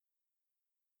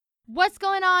What's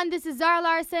going on? This is Zara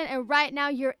Larson, and right now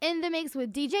you're in the mix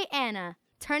with DJ Anna.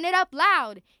 Turn it up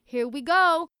loud. Here we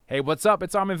go. Hey, what's up?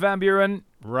 It's Armin van Buren.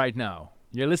 Right now,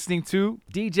 you're listening to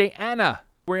DJ Anna.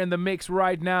 We're in the mix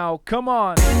right now. Come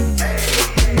on.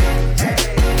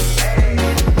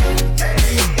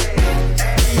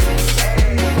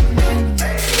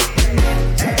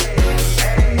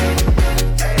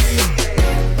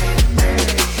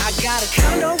 Got a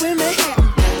condo in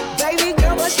Manhattan. Baby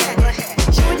girl, what's happening?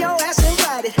 You and your ass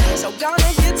invited, so gonna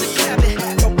get to clapping.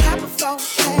 Go pop it for a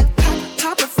plan,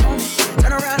 pop it for me.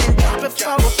 Turn around and drop it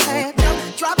for a plan,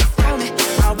 drop it for me.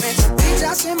 I'll rent some beach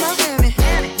house in Miami.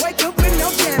 Wake up with no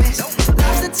jammies.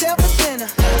 Lobster tail for dinner.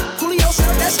 Julio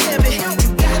served that scampi.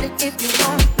 You got it if you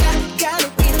want it. Got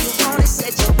it if you want it.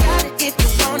 Said you got it if you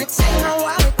want it. Take my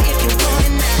wallet if you want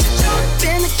it now. Jump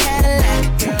in the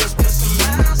Cadillac. Girls, put some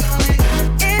miles on it.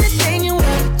 Anything you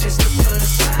want, just to put a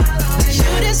smile on it. You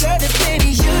deserve it,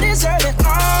 baby, you deserve it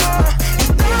all.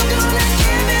 And I'm gonna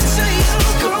give it to you.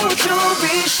 Gold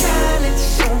jewelry shining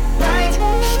so bright.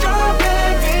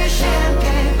 Strawberry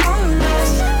champagne on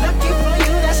us. Lucky for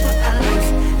you, that's what I like.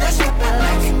 That's what I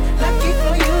like. Lucky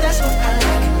for you, that's what I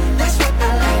like. That's what I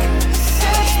like.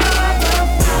 Sex by the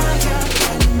fire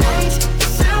at night.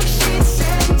 Silk sheets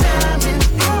and diamonds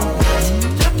on us.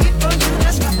 Lucky for you,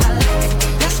 that's what I like.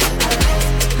 That's what I like.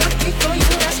 Lucky for you,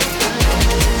 that's what I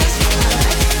like. That's what I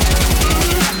like.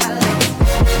 I like it.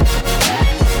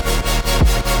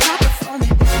 Pop it for me.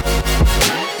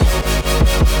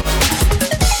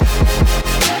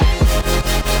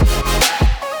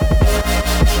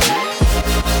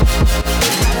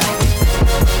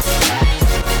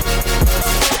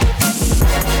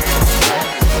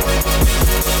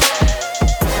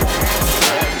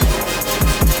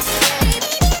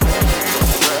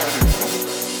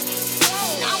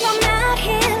 Now I'm out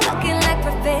here looking like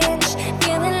revenge,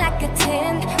 feeling like a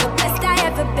 10, the best I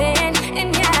ever been.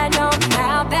 And yeah, I know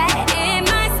how bad it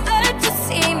must hurt to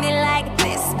see me like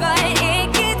this, but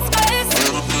it gets worse.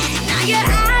 Now you're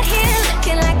out here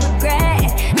looking like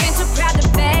regret, been too proud to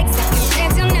beg, second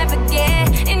chance you'll never get.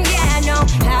 And yeah, I know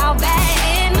how bad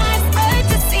it must hurt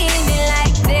to see me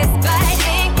like this, but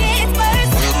it gets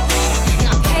worse.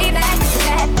 Now payback's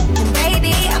that,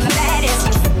 baby, I'm the baddest.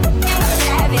 I'm a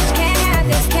savage, can't have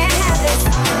this, can't have this.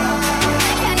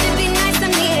 And it'd be nice of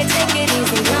me to take it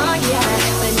easy on ya,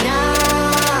 but nah.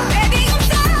 Baby, I'm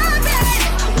sorry.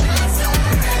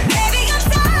 Baby, I'm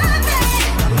sorry.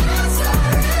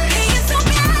 Being so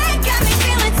bad got me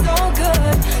feeling so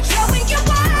good. Showing you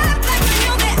up like I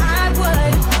knew that I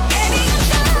would. Baby, I'm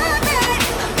sorry.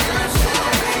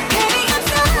 Baby, I'm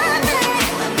sorry.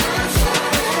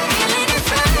 Feeling it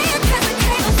right 'cause the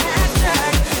tables have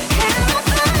turned. Head on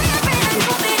fire and I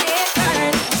know that it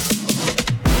burns.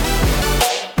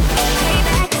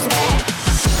 Payback is back.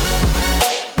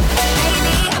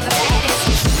 Baby, I'm the baddest.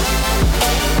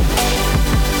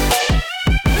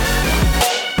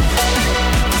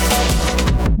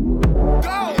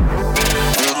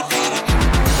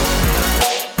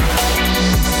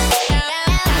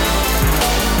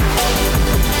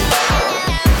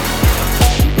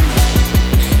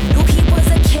 Knew he was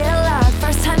a killer,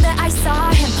 first time that I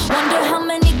saw him. Wonder how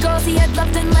many girls he had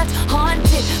loved and left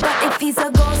haunted. But if he's a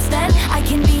ghost, then I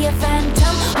can be a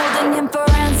phantom, holding him for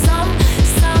ransom.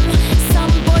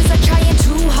 Some boys are trying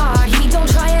too hard. He don't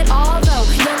try at all though.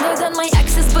 Younger than my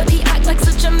exes, but he act like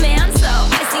such a man. So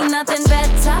I see nothing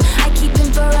better. I keep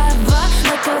him forever,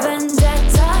 like a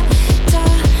vendetta.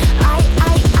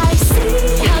 I see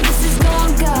how this is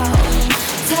gonna go.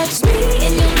 Touch me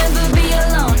and you'll never be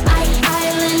alone.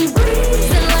 Island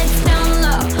breeze and lights down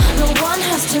low. No one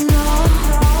has to know.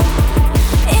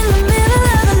 In the middle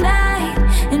of the night,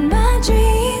 in my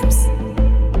dreams,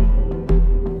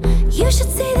 you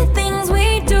should see the things we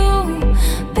do,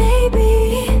 baby.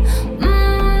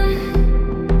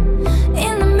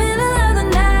 In the middle of the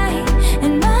night,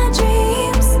 in my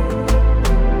dreams,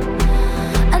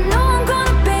 I know I'm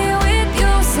gonna be with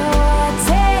you, so I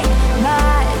take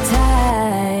my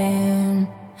time.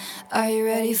 Are you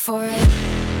ready for it?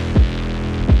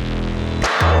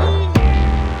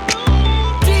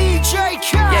 DJ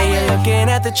Khaled. Yeah, you're looking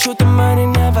at the truth, the money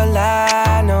never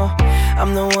lie, no.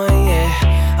 I'm the one, yeah.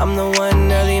 I'm the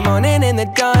one early morning in the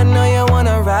dawn. Know you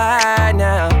wanna ride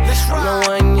now. I'm the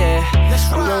one, yeah.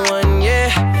 I'm the one, yeah.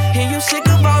 Hear you sick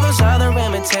of all those other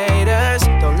imitators.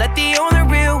 Don't let the only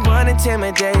real one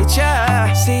intimidate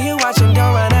ya. See you watching,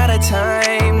 don't run out of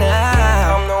time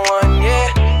now. I'm the one,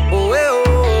 yeah. Ooh, ooh,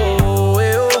 ooh,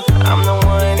 ooh. I'm the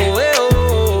one, ooh, ooh,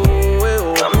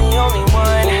 ooh. I'm the only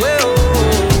one. Ooh,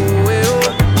 ooh, ooh.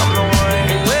 I'm the one,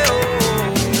 ooh, ooh,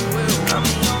 ooh. I'm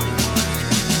the only one.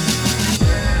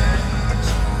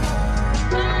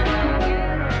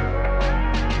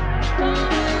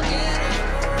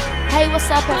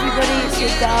 What's up, everybody? It's your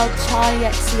girl Charlie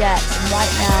XCX, and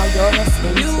right now you're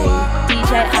listening to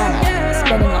DJ Anna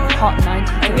spinning on Hot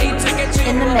 93.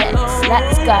 In the mix,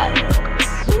 let's go.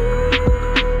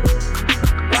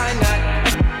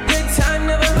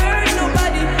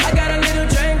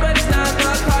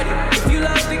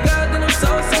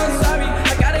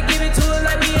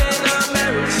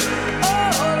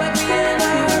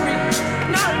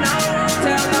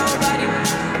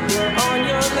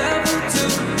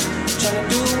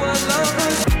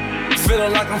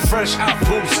 Like I'm fresh out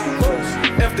boost.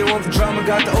 If they want the drama,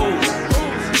 got the ooze.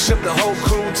 Ship the whole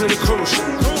crew to the cruise ship.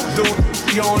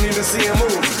 Dude, you don't even see him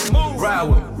move. Ride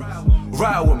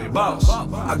with me, boss.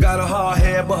 I got a hard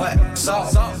head, but her ass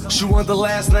soft. She want the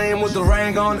last name with the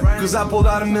ring on it. Cause I pulled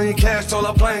out $1 million cash, told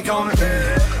her plank on it.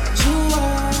 You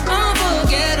are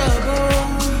unforgettable.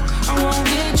 I won't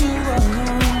get you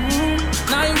alone.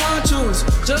 Now you wanna choose.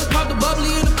 Just pop the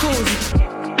bubbly in the koozie.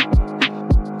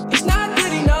 It's not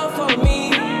good enough for me.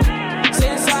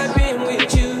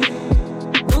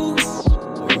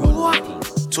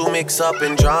 To mix up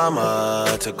in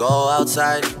drama, to go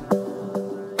outside.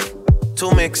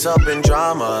 To mix up in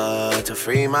drama, to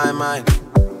free my mind.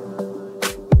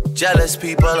 Jealous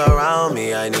people around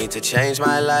me, I need to change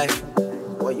my life.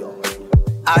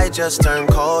 I just turn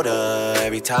colder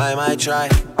every time I try.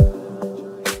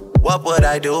 What would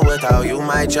I do without you,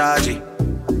 my Georgie?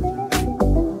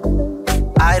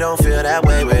 I don't feel that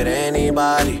way with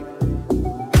anybody.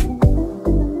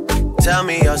 Tell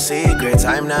me your secrets,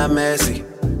 I'm not messy.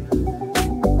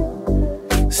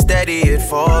 Steady it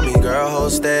for me, girl,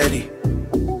 hold steady.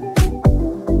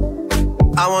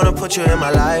 I wanna put you in my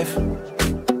life.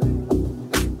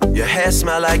 Your hair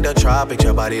smell like the tropics,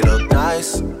 your body look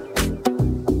nice.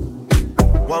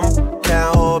 One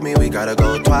can't hold me, we gotta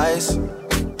go twice.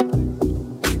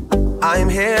 I'm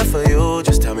here for you,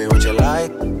 just tell me what you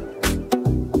like.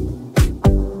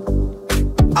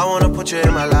 I wanna put you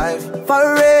in my life.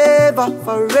 Forever,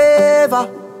 forever,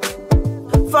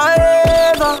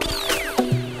 forever,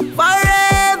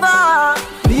 forever.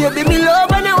 Baby, me love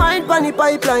when you wine pon the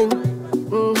pipeline.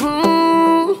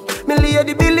 Me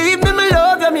lady, believe me, me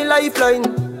love you, me lifeline.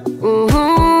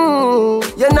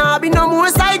 You nah be no more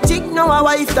side chick, no a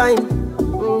wife time.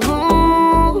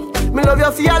 Me love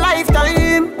you for your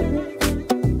lifetime,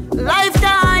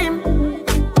 lifetime.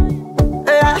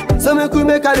 Yeah. So me could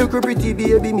make a look pretty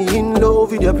baby, me in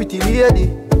love with your pretty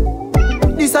lady.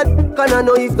 This a can I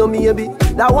know if no maybe.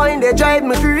 That wine they drive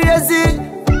me crazy.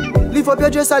 Lift up your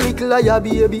dress a little higher,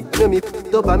 baby. Let me pick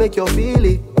it up and make you feel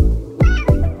it.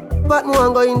 But me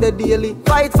want go in the daily.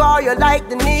 Fight for you like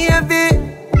the Navy.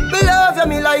 Me love you,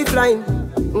 me lifeline.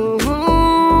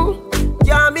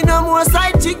 Can't be no more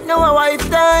side chick, no a wife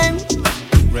time.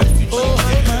 Oh,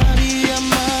 Maria,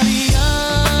 Maria.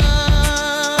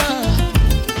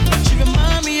 She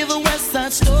remind me of a West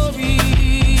Side Story.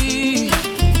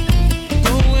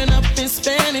 Growing up in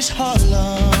Spanish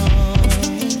Harlem.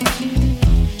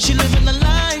 She living a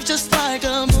life just like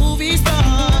a movie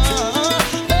star.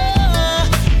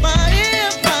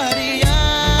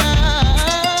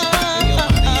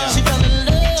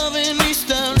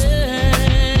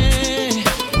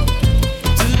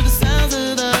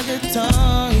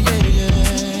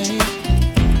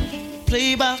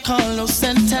 Carlos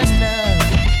Santana.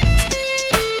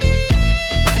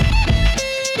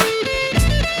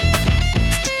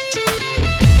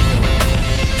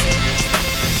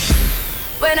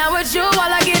 When I'm with you, all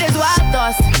I get is wild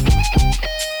thoughts.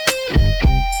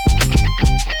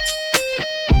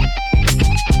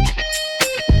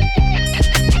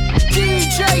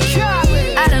 DJ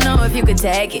Khaled. I don't know if you could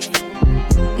take it.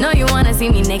 No, you wanna see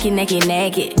me naked, naked,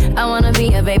 naked. I wanna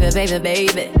be a baby, baby,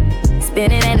 baby.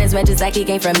 Spinning in his red just like he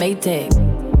came from Maytag.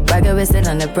 Rocket with it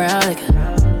on the brown like.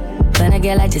 When I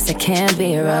get like this, I can't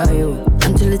be around you.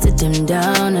 I'm too little to dim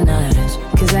down a notch.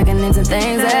 Cause I can into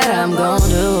things that I'm gon'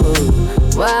 do.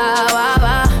 Wow, wow,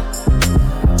 wow.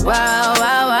 Wow,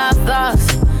 wow, wow,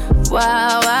 thoughts.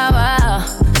 Wow, wow, wow.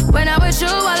 When I'm with you,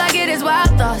 all I get is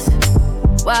wild thoughts.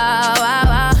 Wow, wow,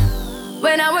 wow.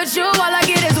 When I'm with you, all I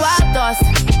get is wild thoughts.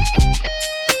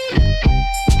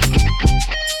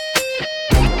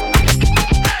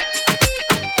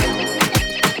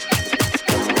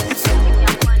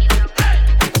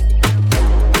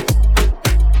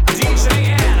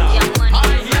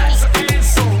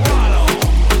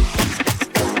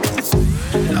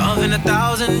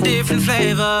 Different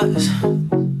flavors.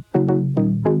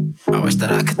 I wish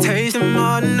that I could taste them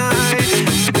all night.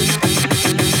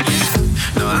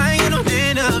 No, I ain't got no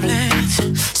dinner plans,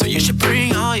 so you should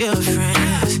bring all your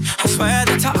friends. I swear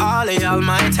that to all of y'all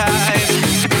my type.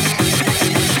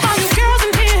 All you girls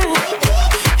in here,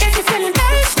 if you're feeling that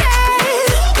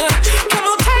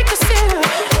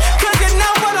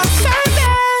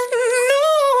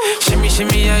Shimmy,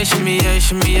 shimmy, yeah, shimmy, yeah,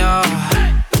 shimmy, yeah.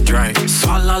 Drink,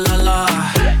 swalla la la.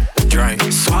 Drink,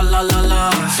 swalla la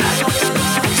la.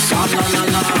 Swalla la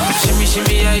la. Shimmy,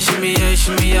 shimmy, yeah, shimmy, yeah,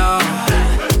 shimmy, yeah.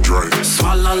 Drink,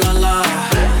 swalla la la.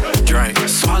 Drink,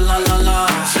 swalla la la.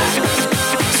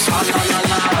 Swalla la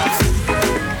la.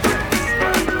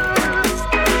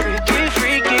 Freaky,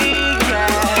 freaky,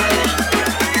 yeah.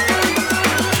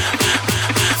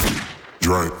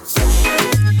 Drink.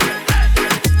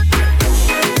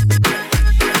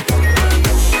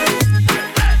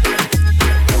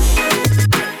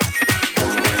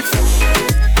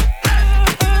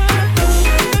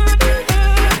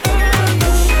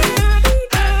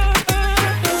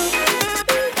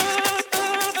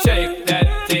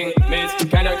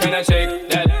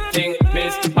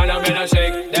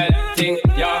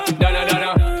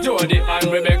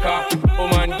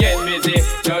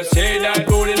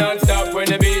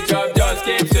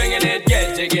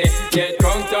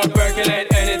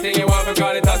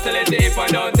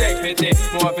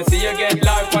 More to see you get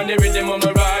life on the rhythm of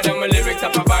my ride and my lyrics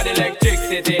up about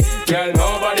electricity. Girl,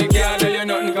 nobody can do you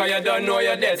nothing cause you don't know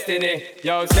your destiny.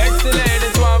 Yo, sexy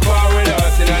ladies want power with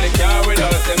us. You know the car with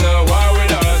us, them no war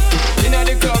with us. You know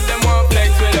the club, them want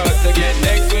flex with us. To get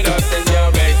next with us, them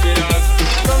can't vex with us.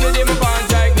 From the day my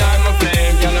pants I ignite my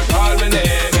flame. Can I call my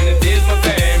name and it is my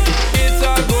fame. It's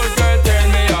all good, girl, turn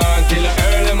me on till I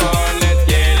earn them on. Let's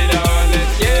get it on,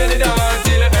 let's get it on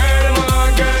till I earn them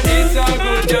on, girl. It's all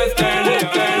good, just turn me on.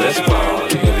 Let's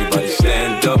party, everybody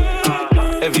stand up.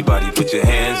 Everybody put your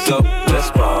hands up.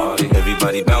 Let's party,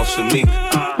 everybody bounce with me.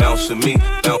 Bounce with me,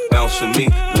 bounce with me.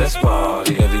 Let's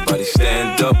party, everybody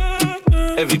stand up.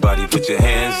 Everybody put your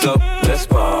hands up. Let's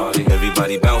party,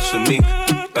 everybody bounce with me.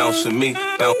 Bounce with me,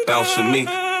 bounce with me.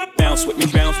 Bounce with me,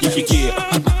 yeah.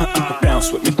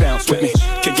 Bounce with me, bounce with me.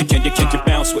 Can you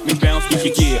bounce with me,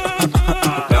 yeah.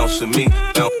 Bounce with me,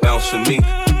 bounce with me.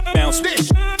 Bounce.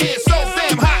 This is so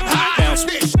damn hot. Bounce.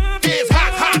 This is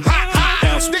hot.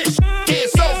 Bounce. This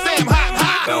is so damn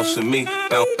hot. Bounce with me,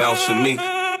 bounce with me.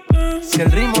 Si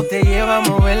el ritmo te lleva a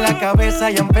mover la cabeza,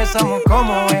 ya empezamos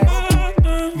como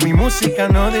es. Mi música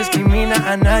no discrimina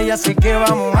a nadie, así que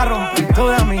vamos a romper.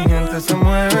 Toda mi gente se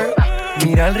mueve.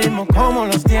 Mira el ritmo como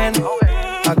los tiene.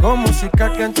 Hago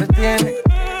música que entretiene.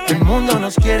 El mundo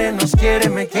nos quiere,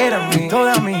 me quiere a mí.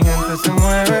 Toda mi gente se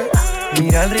mueve.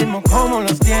 Mira el ritmo como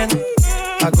los tiene.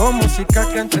 Hago música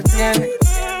que entretiene.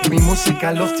 Mi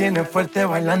música los tiene fuerte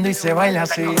bailando y se baila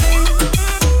así.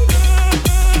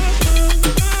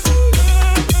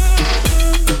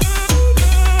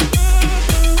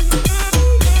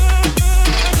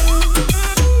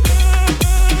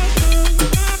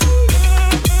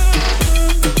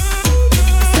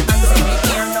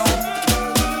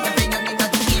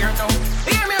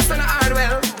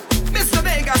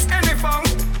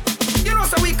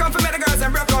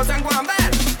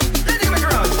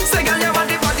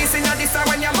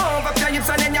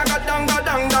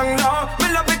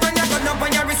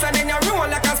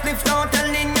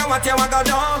 What you want to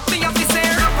do? Me have to say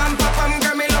rap and pop and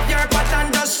girl, me love your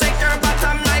pattern. Just shake your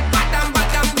bottom like bottom,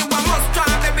 bottom. You a must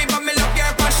strawberry, but me love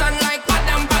your passion like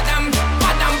bottom, bottom,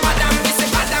 bottom, bottom. Me say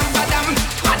bottom, bottom,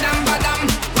 bottom, bottom,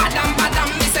 bottom,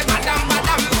 bottom. Me say bottom,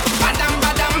 bottom, bottom,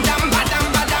 bottom, bottom, bottom,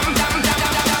 bottom,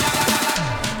 bottom.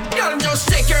 Girl,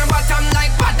 just shake your bottom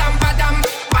like bottom, bottom,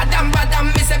 bottom, bottom.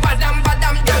 Me say bottom,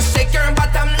 bottom. Just shake your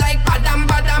bottom like bottom,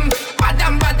 bottom,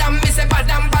 bottom, bottom. Me say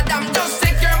bottom, bottom. Just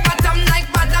shake your bottom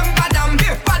like bottom,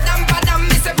 bottom, bottom,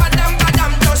 me say bottom,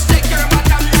 bottom. Just shake your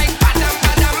bottom like bottom,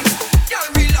 bottom. Girl,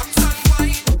 relax and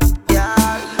wine.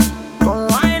 Girl, come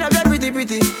wine up your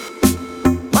pretty.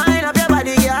 Wine up your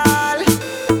body, girl.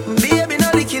 Baby, no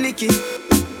licky licky.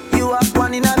 You are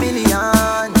one in a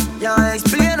million. Yeah,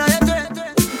 explain how you do it.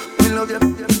 Me love you.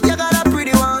 You got a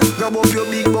pretty one. Grab up your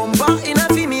big bumper in a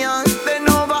Fimian. Bend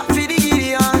over for the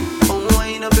Gideon. Come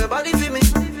wine up your body for me.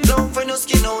 Don't find no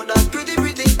skin out that pretty.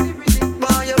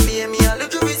 Boy, you pay me a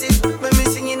little visit. When me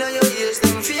singing on your ears,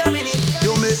 them for a minute.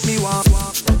 You make me want.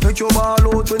 Make your ball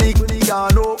out when it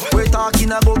gone up. We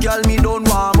talking about girl, me don't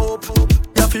warm up.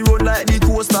 You feel run like the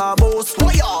coaster bus.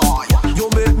 You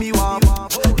make me want.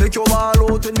 Make your ball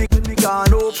out when it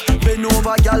gone up. Bend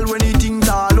over girl when it thing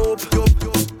tall up. You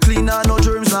clean and no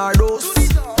germs nor dust.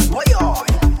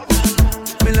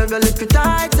 Me love your little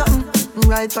tight something.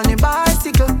 Ride on the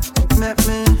bicycle. Make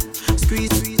me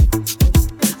squeeze.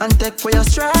 And take away your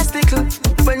stress, tickle.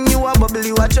 When you a bubble,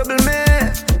 you a trouble me.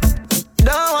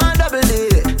 Don't want double D.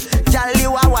 Girl, you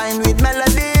a wine with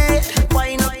melody.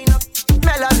 Wine up,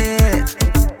 melody.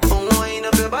 Oh, wine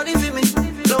up your body for me.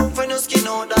 Don't find no skin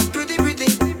out that pretty.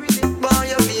 Boy,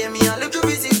 you pay me a little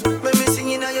visit. When me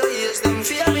singing on your ears, them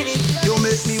for a minute. You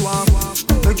make me want.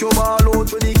 Make your ball out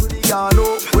with the can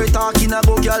up. We talking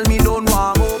about girl, me don't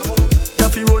warm up.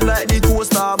 If you run like the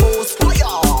coaster boss,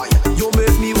 you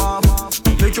make me warm.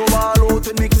 Make your ball out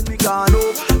when me can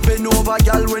up. Bend over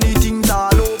girl when the things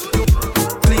all up.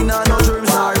 Clean and no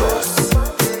germs or rust.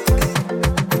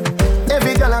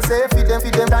 Every girl I say fit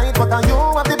them tight, but you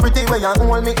have the pretty way you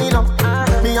hold me in up.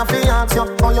 Me a fi ask you,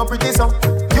 how you pretty so?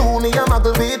 You me a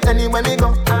muggle with anywhere me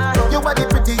go. You are the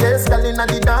prettiest girl inna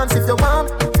the dance. If you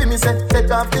want, fi me say take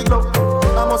off the glove.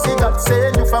 I must see God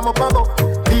send you from up above.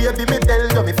 Baby me tell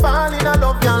you me fall in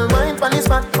love. Y'all mind pon this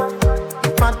fat,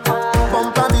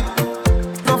 bump a bit.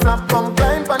 No flap, come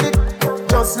climb pon it,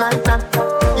 just like that.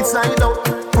 It's slide out,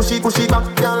 push it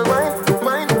back. Y'all mind.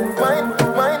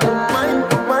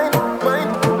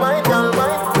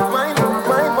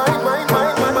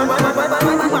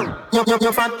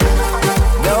 You're fat.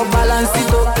 Now balance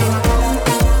it up.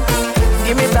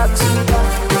 Give me that.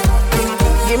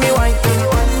 Give me wine.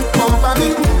 Bump a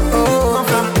bit. Oh,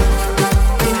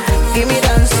 give me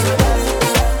dance.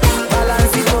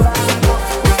 Balance it up.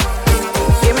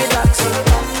 Give me that.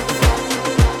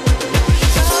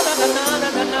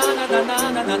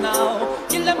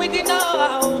 Kill them with it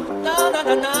now.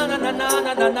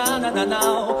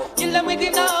 Kill them with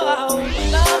it now.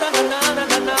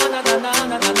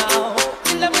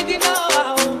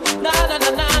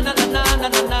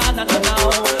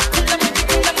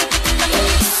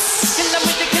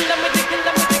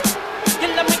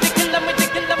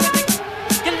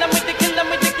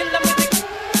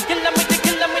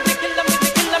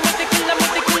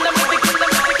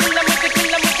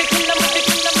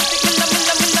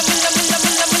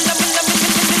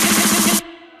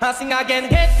 I sing again.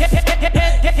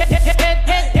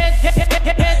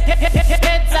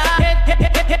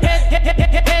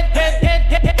 It's all about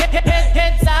oh na na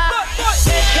na na na na.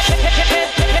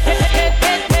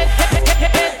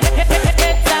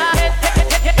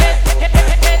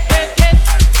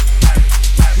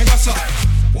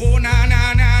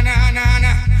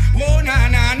 Oh na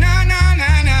na na na na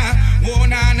na. Oh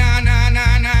na na na na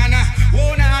na na.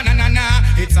 Oh na na na na.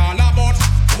 It's all about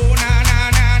oh na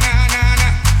na na na na na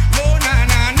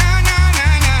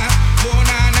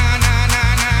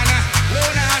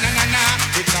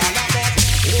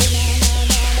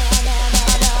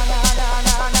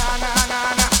na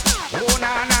na. Oh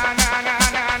na na na na na na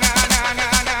na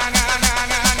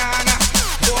na na.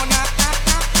 Oh na.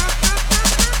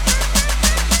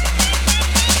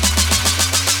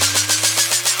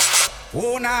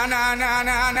 Oh na na na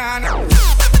na na na.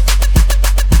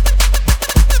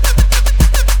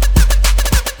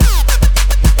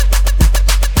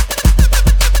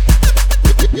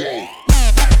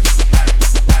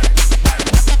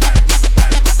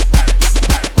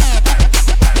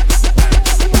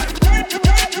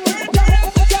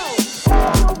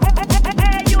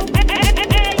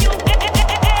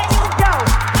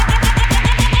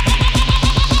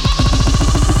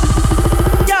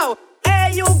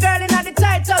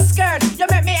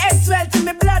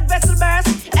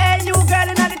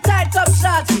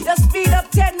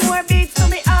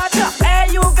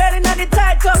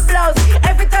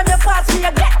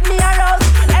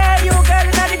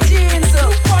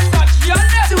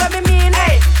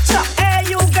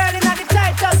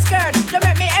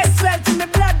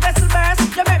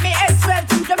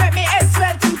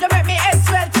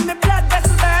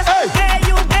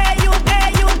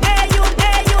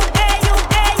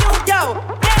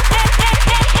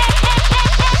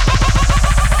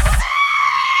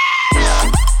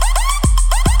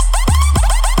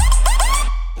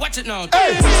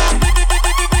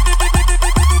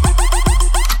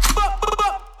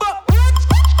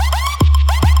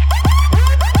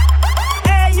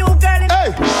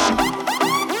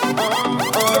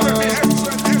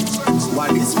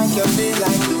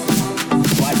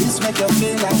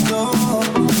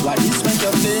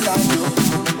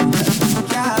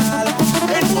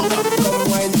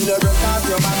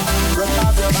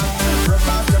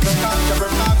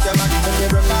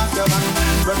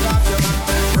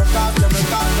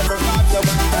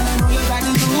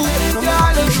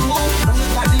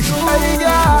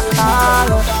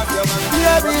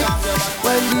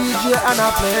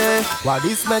 Why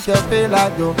this make you feel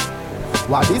like though?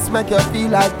 Why this make you feel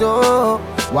like though?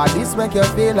 Why this make you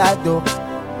feel like though?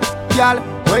 Girl,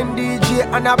 when DJ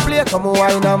and I play, come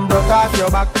wine and broke off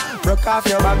your back, broke off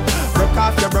your back, broke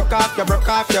off your back.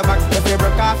 If you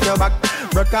broke off your back,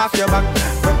 broke off your back,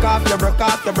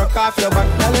 broke off your back.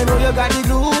 Girl, you know you got the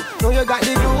glue, know you got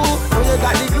the glue, know you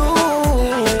got the glue.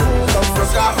 Come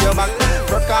broke off your back,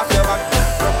 broke off your back,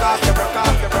 broke off your back. My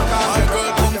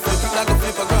girl, come flip it like a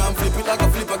flippergram, flip it like a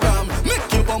flippergram.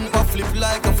 Make your bumper flip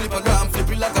like a flippergram. flippergram, flip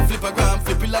it like a flippergram,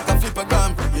 flip it like a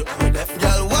flippergram. You deaf,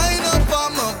 girl, wind up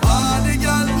on my body,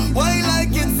 girl. Why like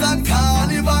it's a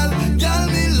carnival, girl?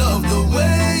 Me love the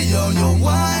way you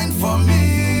wine for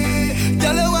me,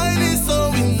 girl. Your wine is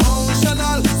so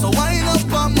emotional, so wind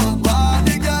up on my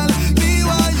body, girl. Me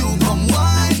while you come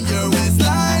wine your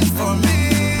waistline for me,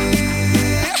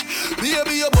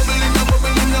 baby. You're bubbling, you're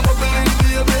bubbling, you're bubbling,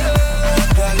 baby.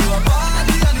 Girl, you a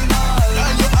party animal,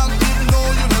 girl. You active, no,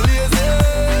 you no lazy.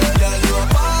 Girl, you a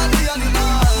party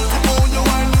animal. Oh, you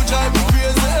wine, you drive me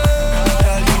crazy.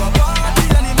 Girl, you a party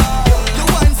animal. You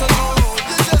wine so good,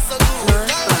 you just so good.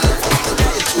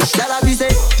 Girl, I be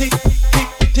say tick, tick,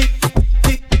 tick,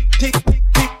 tick, tick, tick,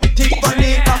 tick,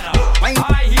 bonita. Wine,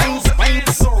 wine, wine, wine,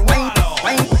 wine,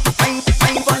 wine,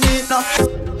 wine, bonita.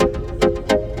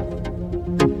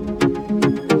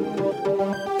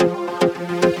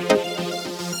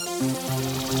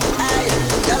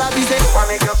 Girl, I be say warm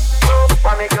it up,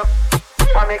 warm it up,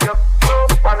 warm it up,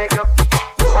 warm it up,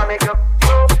 warm it up,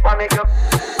 warm it up.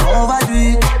 Overdo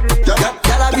it.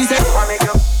 Girl, I be say warm it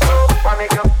up, warm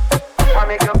it up,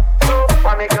 warm it up,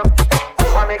 warm it up,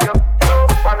 warm it up,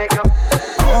 warm it up.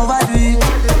 Overdo it.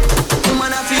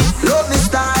 Woman, I feel love me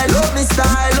style, love me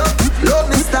style, love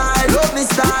me style, love me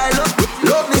style,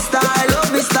 love me style,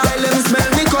 love me style. Let me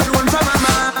smell me cologne from my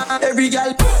man. Every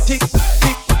girl tick,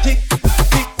 tick, tick,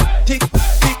 tick, tick,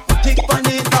 tick, tick,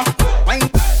 bonita. Wine,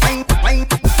 wine, wine,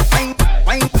 wine,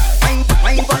 wine, wine,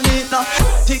 wine, bonita.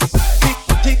 Tick, tick,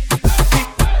 tick, tick, tick,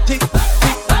 tick, tick,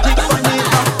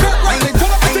 bonita. Wine, wine,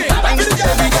 wine,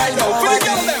 every girl go for the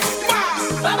girl them.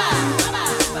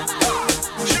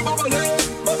 She bubbling,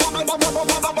 bubbling, bubbling,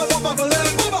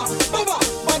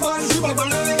 bubbling, she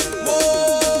bubbling.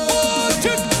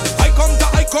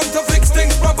 I come to fix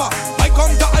things proper. I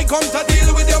come to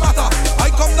deal with your matter. I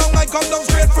come down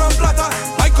straight from platter.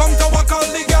 I come to walk all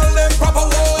the girl them proper.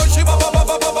 Oh, she bubbling,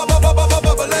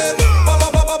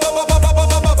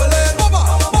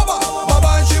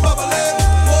 bubbling, she bubbling.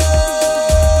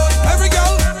 Oh, every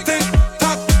girl tick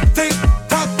tock, tick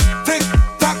tock, tick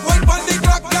tock. Wine pon the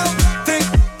clock, girl. Tick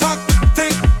tock,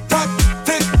 tick tock,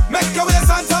 tick. Make your waist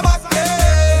and back,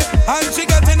 yeah. And she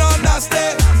getting on that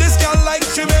stay. This girl like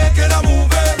she making a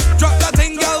movie. Drop that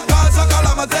thing, girl, cause a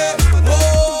calamity.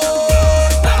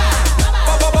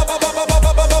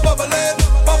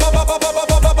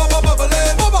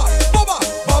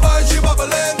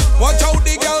 Watch out,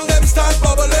 the girl them start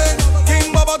bubbling.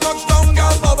 King Baba touchdown,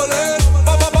 girl bubbling. She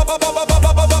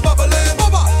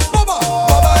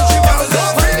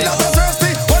bubbling. I'm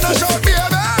thirsty when I shout, baby.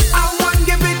 I want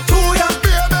give it to ya,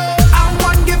 baby. I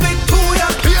want give it to ya,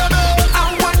 Baby. I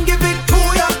want give it to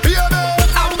ya, Baby.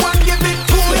 I want give it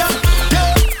to ya.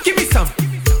 Give me some,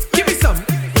 give me some,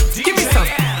 give me some,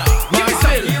 give me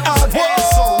some.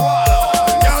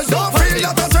 Girl, don't feel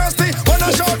that I'm thirsty when I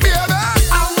shout, baby.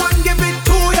 I want give it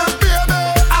to ya, Baby.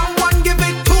 I want give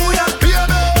it to ya,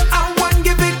 Baby. I want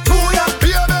give it to ya,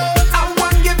 Baby. I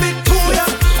want give it to ya,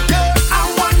 I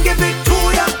want give it to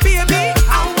ya, baby.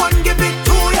 I want give it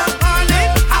to ya,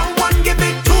 darling. I want give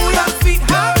it to ya,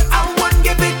 sweetheart. I want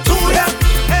give it to ya.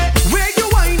 Where you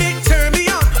whine it, turn me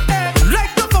on,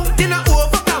 like the fountain I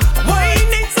overcome.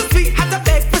 Whining so sweet, had to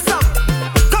beg for some.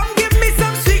 Come give me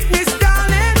some sweetness,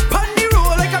 darling. Pon the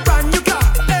roll like a brand new car.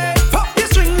 Pop the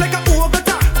string like a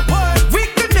Bogota.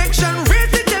 Weak connection,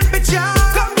 raise the temperature.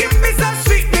 Come give me some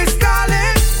sweetness,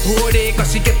 darling. Hold it,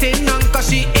 cause she getting on, cause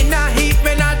she in a heat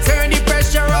when I turn the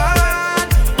pressure on.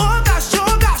 Oh gosh,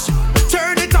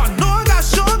 turn it on. Oh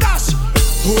gosh.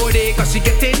 Hold it, cause she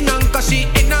getting on, cause she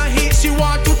in a heat. She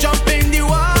want to jump in the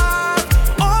water.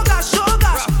 Oh gosh,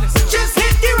 just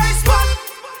hit the right spot.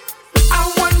 I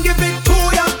want give it to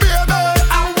ya, Baby.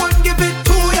 I want give it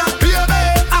to ya, Baby.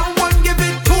 I want give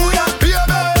it to ya,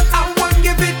 Baby. I want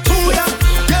give it to ya,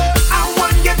 I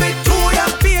want give it to ya,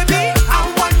 baby. I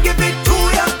want give it to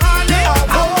ya, darling. I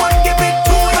want give it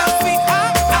to ya,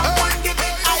 sweetheart. I want give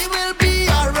it. I will be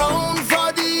around for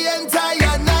the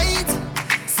entire night.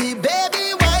 See, baby,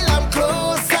 while I'm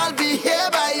close, I'll be here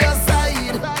by your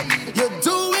side. You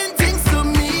do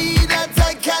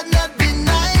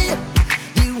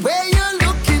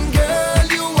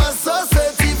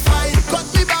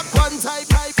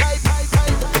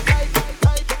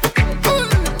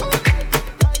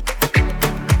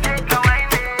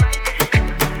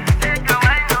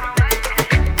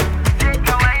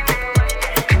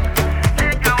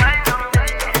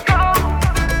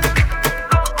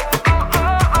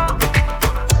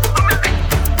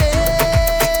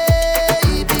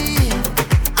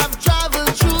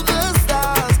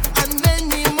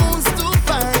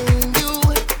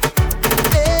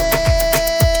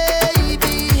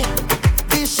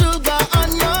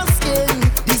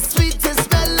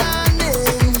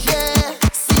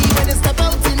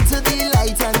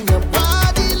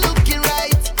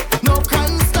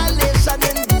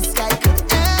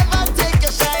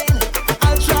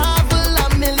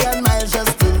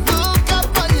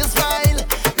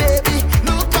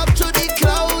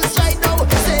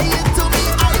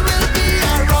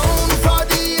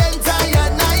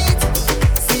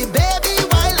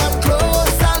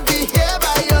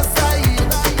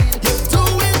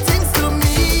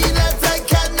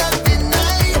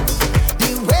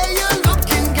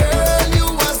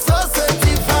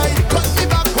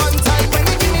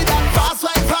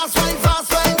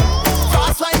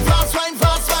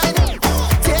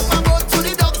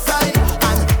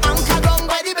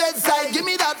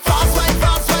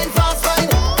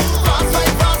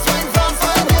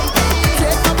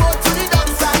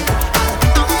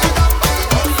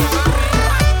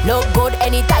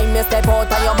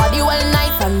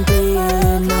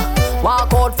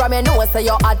me know say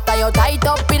you hot and you tight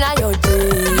up in your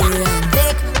jeans.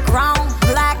 Thick, grown,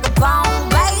 black bone,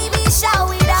 baby, show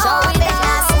it off. Show it off.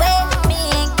 I swear, me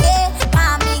and kid,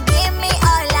 mommy, give me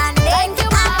all I need.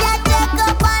 I can't take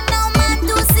up on no man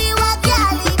to see what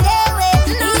Cali they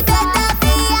with. He better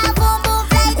be a boom boom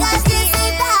like a sissy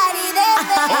daddy they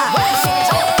with.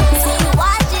 See you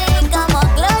watching, come on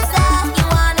closer. You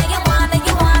wanna.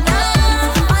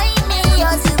 Find me,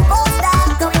 you're supposed to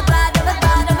come bad.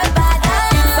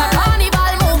 It's a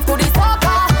carnival, move to the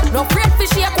soca. No afraid to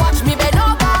shake, watch me bend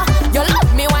over. You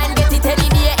love me when get it any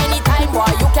day, anytime,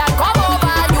 boy. You can come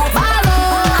over, you follow.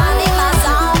 I'm in my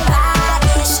zone,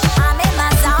 badish. I'm in my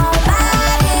zone,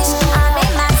 badish. I'm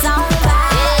in my zone,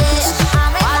 badish.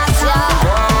 I'm in my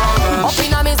zone. Up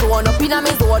inna me zone, up inna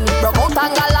me zone. Broke out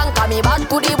and galang, come me back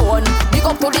to the bone. Big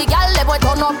up to the gal, let boy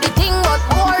turn up the thing, but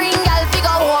boring gal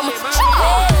figure home.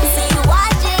 See you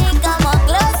watching, come on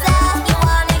closer. You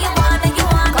wanna.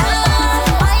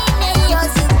 Find me, you're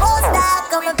supposed to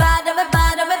come bad.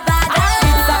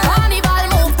 It's a carnival,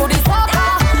 move to the soca.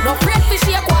 No afraid to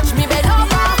shake, watch me bend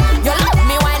over. You love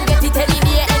me when get it any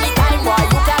day, anytime, boy.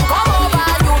 You can come over,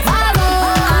 you follow.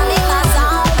 I'm in my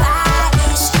zone,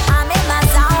 badish. I'm in my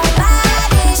zone,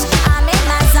 badish. I'm in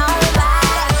my zone,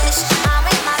 badish. I'm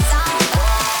in my zone.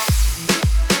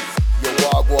 Yo,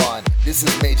 Wagwan, this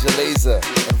is Major Lazer,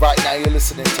 and right now you're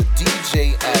listening to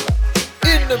DJ Anna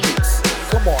in the mix.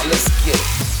 Come on, let's get it.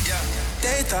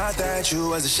 They thought that you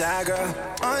was a shy girl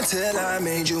until I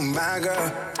made you my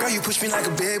girl. Girl, you pushed me like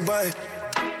a big boy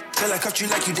till I cuffed you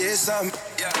like you did something.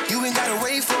 You ain't gotta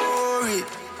wait for it.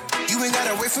 You ain't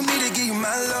gotta wait for me to give you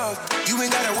my love. You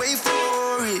ain't gotta wait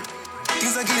for it.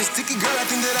 Things are getting sticky, girl. I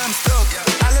think that I'm stuck.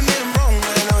 I'll admit I'm wrong,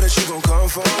 but I know that you gon' come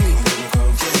for me.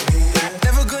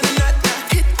 Never gonna not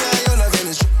hit that. Your loving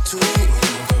is to me.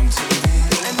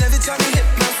 And every time you hit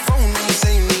my phone, you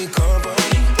say you need company.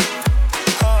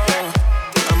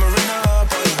 I'ma run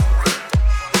up on you.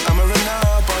 I'ma run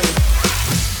up on you.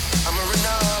 I'ma run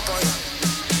up on you.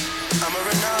 I'ma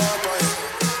run up on you.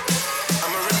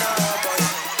 I'ma run up on you.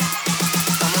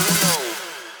 I'ma run up.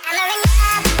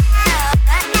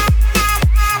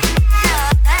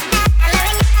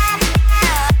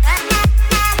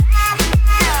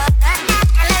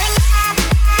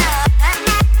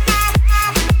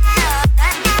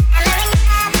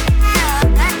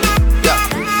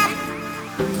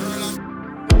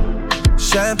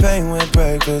 Champagne with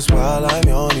breakfast while I'm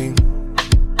yawning.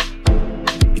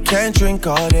 You can't drink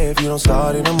all day if you don't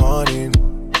start in the morning.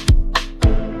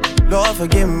 Lord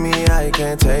forgive me, I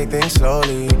can't take things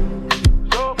slowly.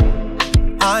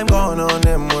 I'm going on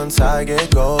them once I get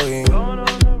going.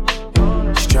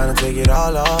 She's tryna take it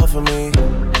all off of me,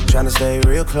 tryna stay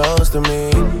real close to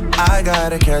me. I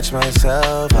gotta catch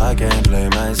myself, I can't blame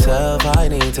myself. I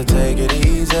need to take it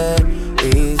easy,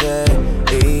 easy,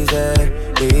 easy,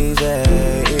 easy,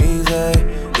 easy,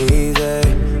 easy,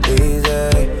 easy,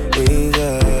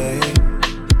 easy.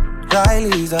 Right,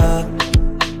 Lisa,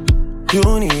 you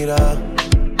need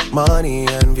money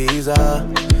and visa,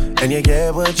 and you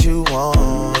get what you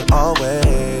want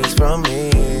always from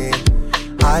me.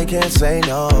 I can't say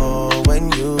no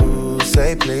when you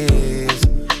say please.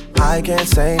 I can't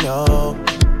say no.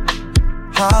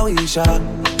 How Isha,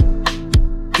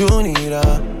 you need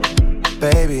a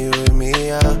baby with me,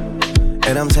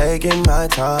 and I'm taking my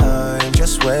time.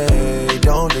 Just wait,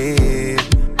 don't leave.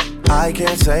 I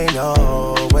can't say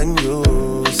no when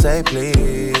you say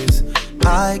please.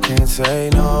 I can't say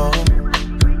no.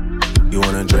 You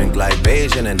wanna drink like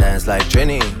Bajan and dance like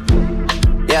Trini?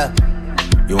 Yeah.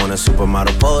 You want a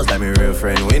supermodel pose like my real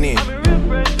friend Winnie?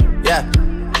 Yeah.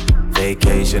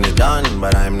 Vacation is done,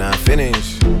 but I'm not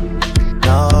finished.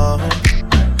 No.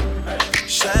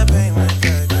 Champagne with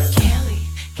Kelly,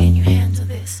 can you handle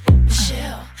this?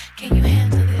 Michelle, can you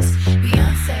handle this?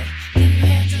 Beyonce, can you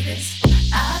handle this?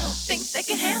 I don't think they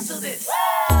can handle this.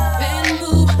 Bend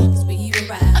move, speed a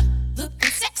ride.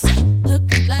 Looking sexy,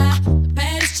 looking fly. The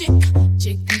baddest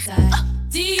chick inside.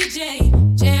 DJ,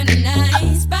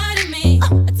 Gemini, spotted me.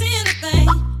 Attend the thing,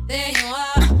 there you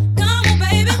are. Come on,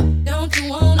 baby, don't you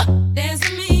wanna dance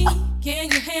with me? Can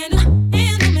you handle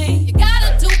me? You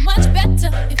gotta do much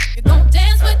better if you're gonna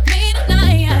dance with me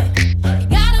tonight. You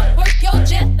gotta work your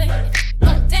jet thing if you're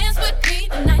gonna dance with me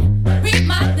tonight. Read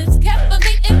my lips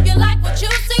carefully if you like what you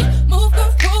see. Move,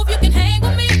 groove, you can hang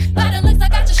with me. But it looks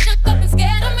like I just shook up and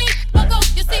scared of me. Buckle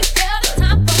your seatbelt, it's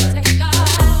time for takeoff.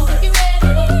 I don't think you're ready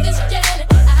for this jet.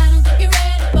 I don't think you're ready.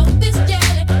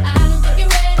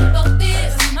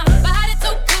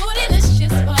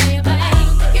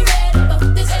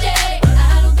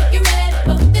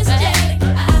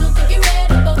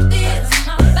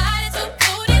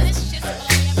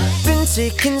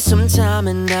 taking some time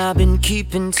and I've been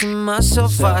keeping to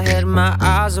myself. I had my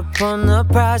eyes upon the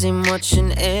prize, ain't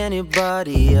watching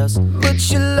anybody else. But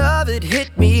your love, it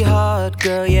hit me hard,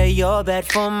 girl. Yeah, you're bad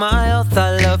for my health.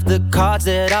 I love the cards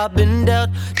that I've been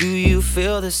dealt. Do you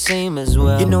feel the same as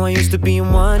well? You know I used to be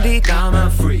in one deep, now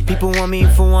I'm free. People want me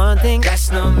for one thing, that's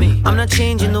not me. I'm not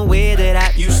changing the way that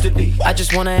I used to be. I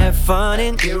just wanna have fun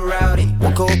and get rowdy.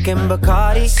 One Coke and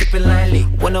Bacardi, sipping lightly.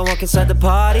 When I walk inside the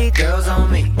party, girls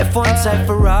on me. F1 type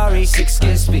Ferrari, 6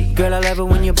 kiss speed. Girl, I love it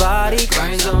when your body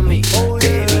grinds on me,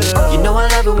 baby. You know I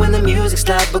love it when the music's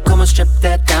loud, but come on, strip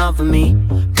that down for me,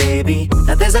 baby.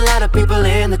 Now there's a lot of people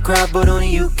in the crowd, but only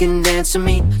you can dance to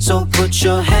me. So put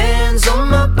your hands on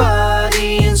my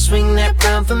body and swing that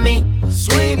round for me,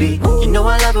 baby. You know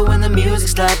I love it when the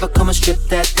music's loud, but come on, strip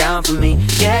that down for me.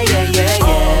 Yeah, yeah, yeah,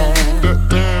 yeah. That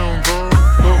down, girl.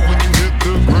 But when you hit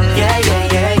the ground, yeah,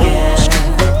 yeah, yeah, yeah.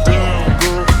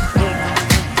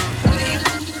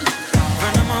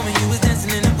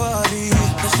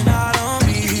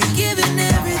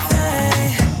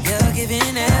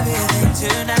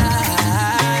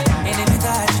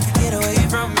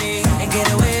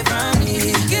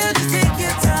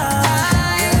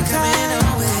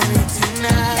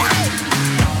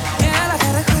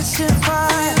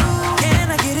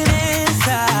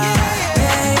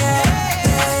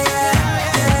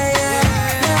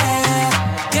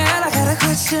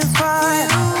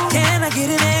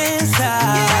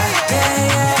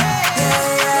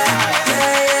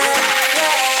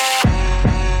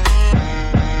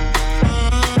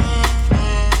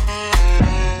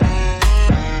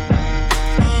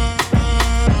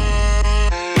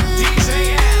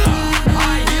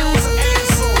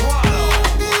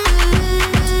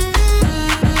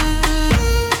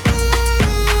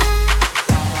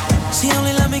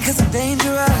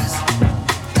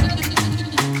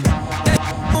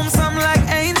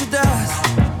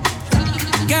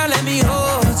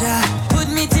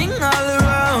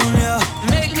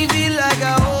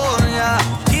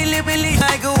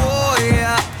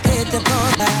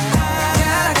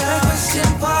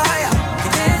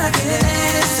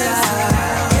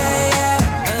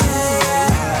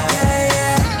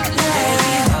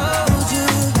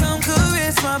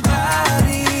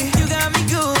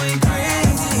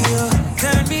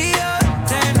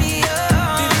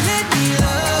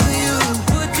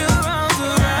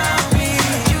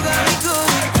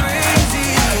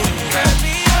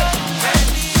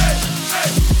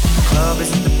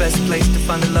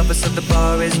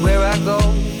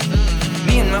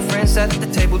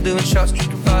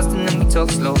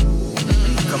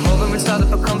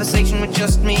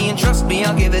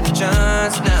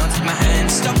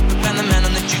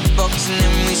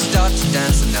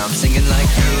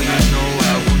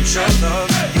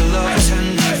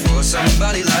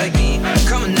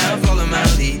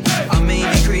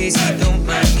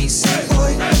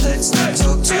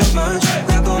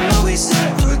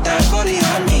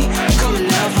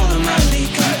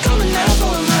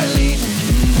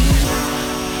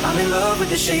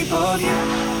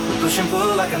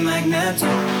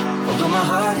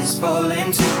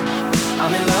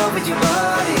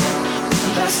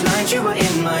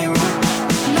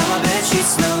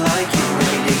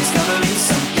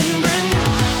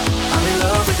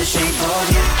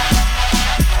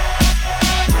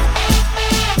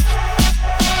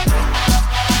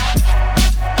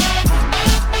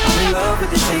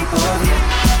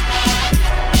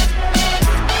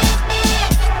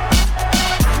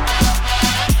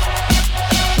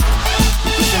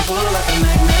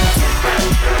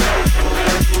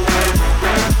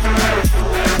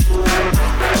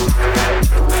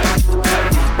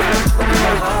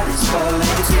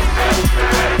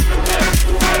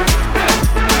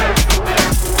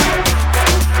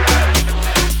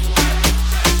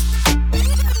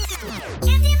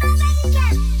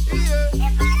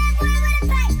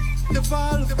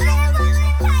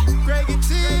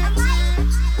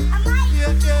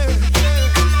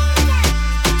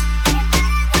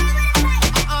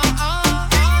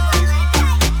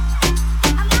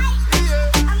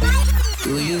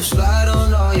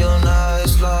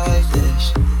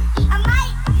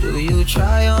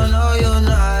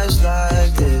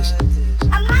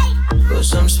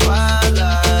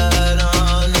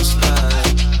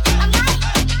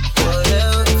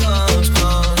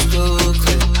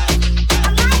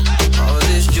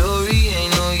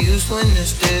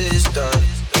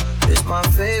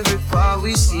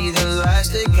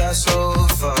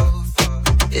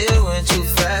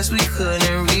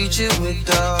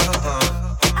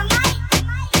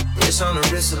 On the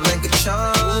wrist of Link of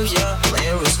Charm, yeah.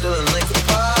 Playing with still in Link of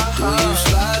Pop. Do you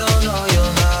slide on all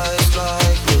your nights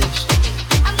like this?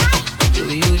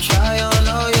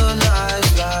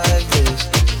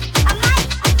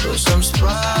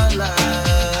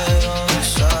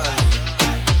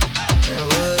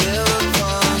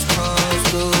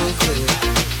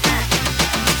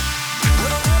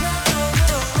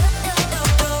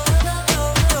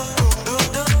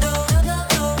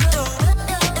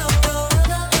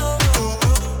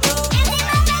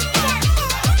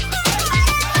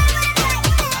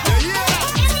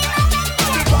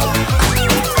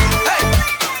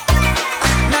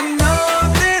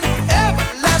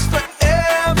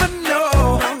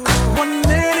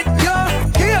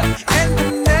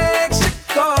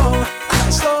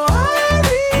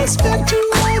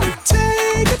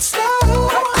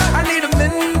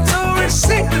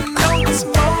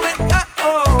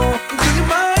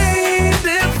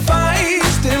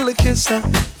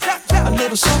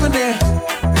 little souvenir.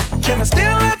 Can I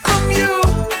steal it from you?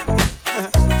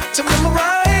 To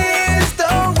memorize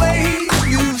the way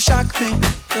you shock me,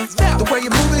 the way you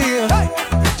move it here.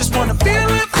 Just wanna feel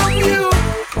it from you.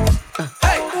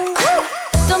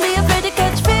 Don't be afraid to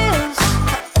catch feels.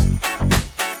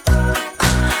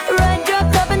 Ride your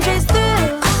cup and chase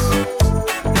thrills.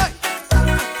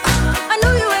 I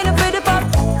know you ain't afraid to pop.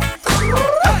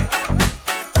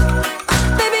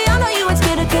 Baby, I know you ain't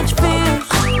scared to catch feels.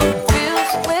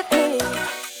 Feels with me.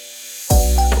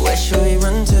 Where should we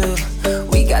run to?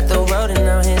 We got the road in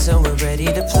our hands and we're ready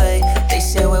to play. They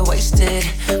say we're wasted,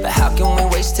 but how can we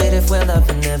waste it if we're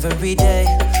loving every day?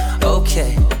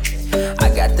 Okay, I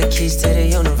got the keys to the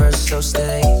universe, so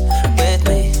stay with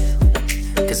me,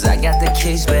 'cause I got the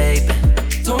keys, babe.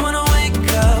 Don't wanna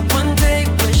wake up one day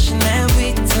wishing that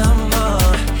we'd done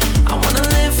more. I wanna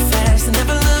live fast and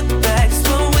never look back, it's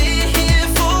what we're here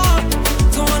for.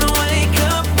 Don't wanna wake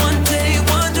up one day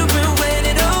wondering where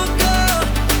it all go,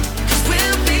 'cause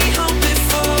we'll be home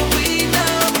before we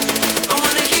know. I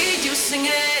wanna hear you sing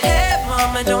it. Hey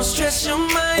mama, don't stress your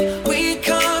mind, we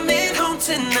coming home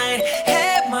tonight.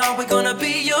 Hey mama, we're gonna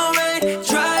be alright.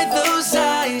 Dry those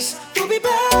eyes, we'll be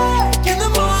back in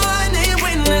the morning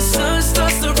when the sun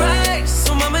starts to rise.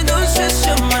 So mama, don't stress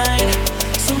your mind.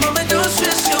 So mama, don't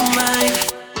stress your mind.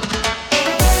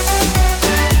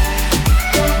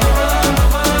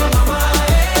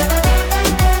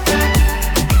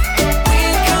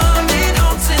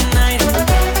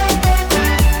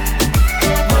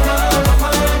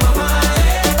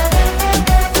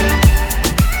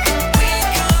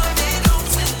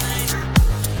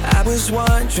 I was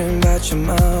wondering about your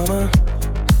mama.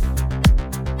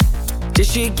 Did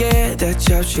she get that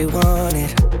job she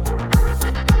wanted?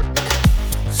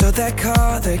 So that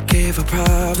car that gave her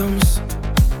problems.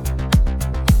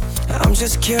 I'm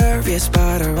just curious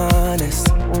about her honest.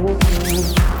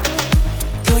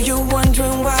 Know you're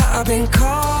wondering why I've been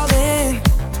calling,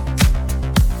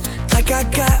 like I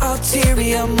got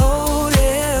ulterior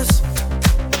motives.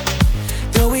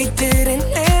 No, we didn't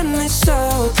end this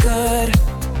so good,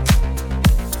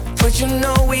 but you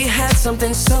know we had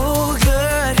something so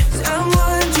good. I'm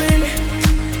wondering,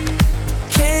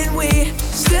 can we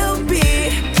still be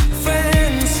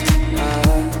friends?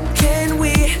 Can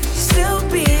we still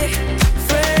be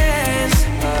friends?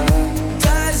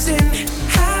 Doesn't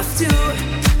have to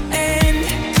end.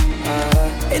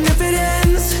 And if it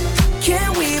ends, can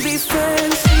we be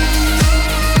friends?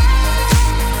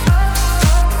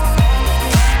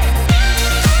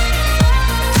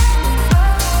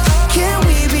 Can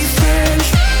we be friends?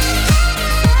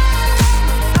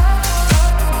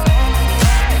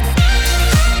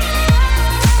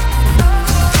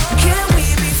 Can we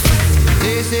be friends?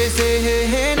 Say, hey,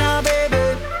 hey now, baby.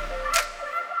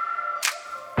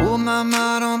 Oh,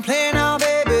 mama, don't play now,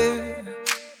 baby.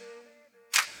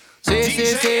 Say,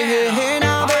 hey, hey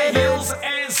now, baby.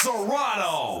 And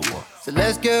Serrano. So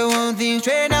let's get one thing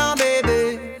straight now,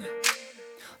 baby.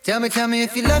 Tell me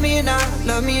if you love me or not,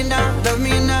 love me or not, love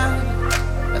me or not.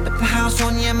 At the house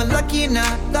on you, am I lucky or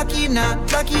not, lucky or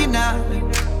not, lucky or not?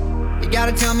 You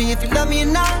gotta tell me if you love me or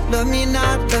not, love me or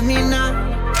not, love me or not.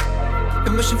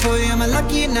 Been wishing for you, am I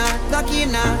lucky or not, lucky or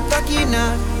not, lucky or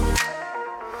not?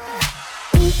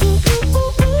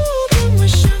 Been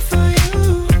wishing for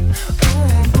you.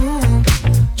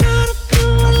 Try to do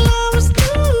what I was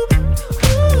doing.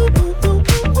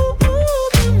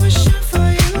 Been wishing for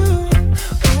you.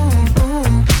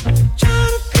 Try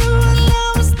to do what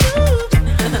I was doing.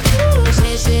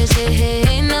 Say,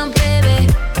 hey, now, baby.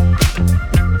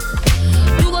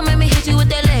 You gon' make me hit you with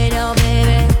that lay down,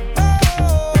 baby.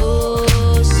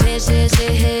 Oh, say,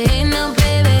 hey, now,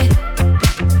 baby.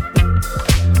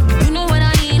 You know what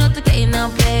I need, not the gate now,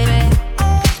 baby.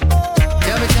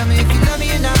 Tell me if you love me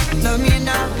or not, love me or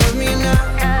not, love me or not.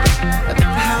 At the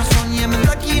house on you, am I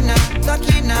lucky or not,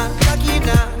 lucky or not, lucky or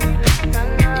not?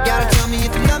 You gotta tell me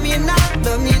if you love me or not,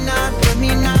 love me or not, love me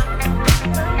or not.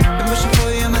 Been wishing for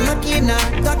you, am I lucky or not,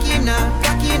 lucky or not,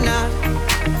 lucky or not?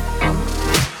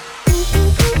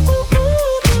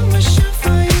 Been wishing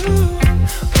for you.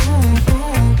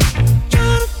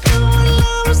 Try to do what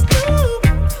I was doing.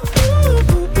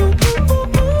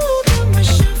 Been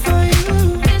wishing for you.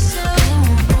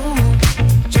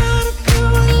 Try to do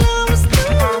what I was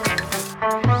doing.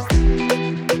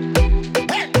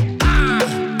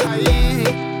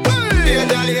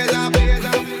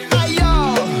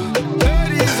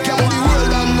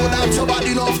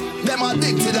 Somebody enough, them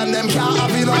addicted and them can't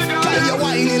have enough. Tell you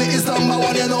whining is number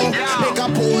one, you know. Make a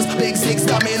pose, big six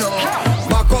domino.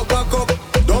 Back up,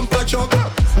 don't touch up.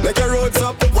 Make your roads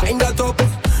up, wind that up.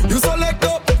 You select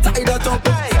up, tie that up.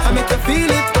 I make you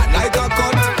feel it, like a cut.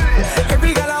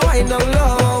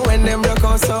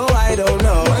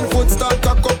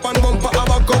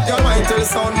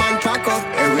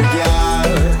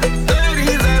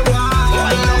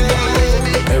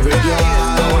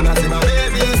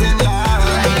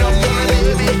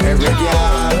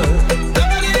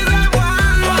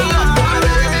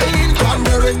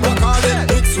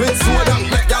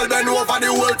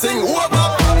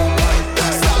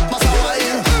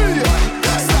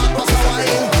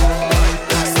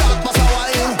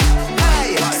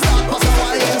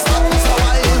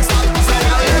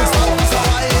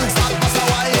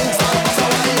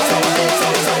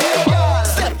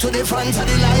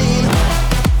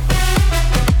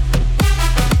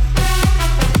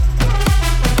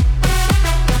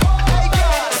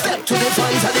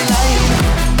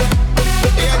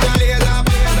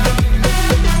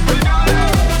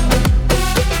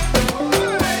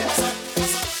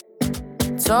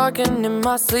 talking in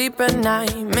my sleep at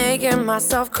night, making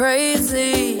myself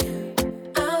crazy.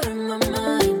 Out of my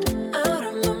mind, out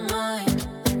of my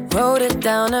mind. Wrote it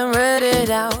down and read it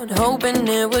out, hoping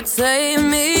it would save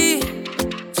me.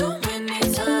 Too many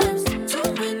times,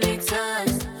 too many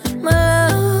times.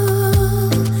 My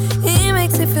love, he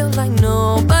makes it feel like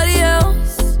nobody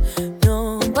else,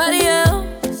 nobody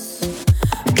else.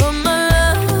 But my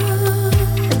love,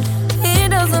 he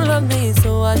doesn't love me,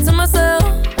 so I tell myself,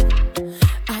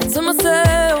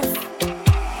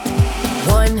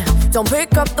 one, don't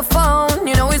pick up the phone.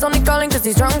 You know he's only calling cause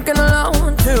he's drunk and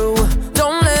alone. Two,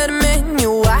 don't let him in.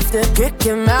 You have to kick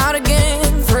him out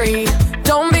again. Three,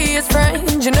 don't be his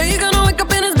friend. You know you're gonna wake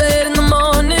up in his bed in the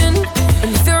morning.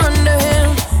 And if you're under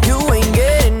him, you ain't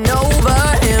getting over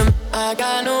him. I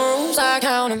got no rules, I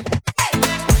count him.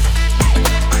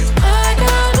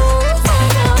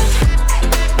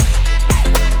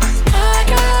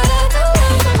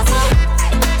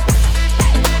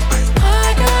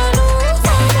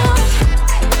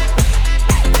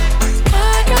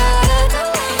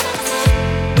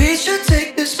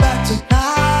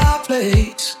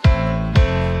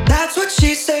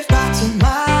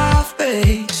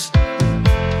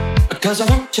 Cause I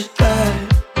want you bad.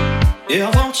 Yeah,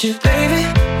 I want you, baby.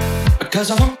 Cause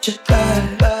I want you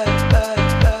bad, bad, bad,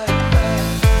 bad, bad.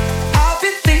 I've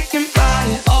been thinking about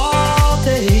it all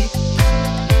day,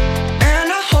 and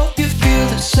I hope you feel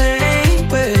the same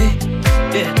way.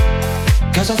 Yeah,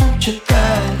 cause I want you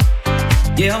bad.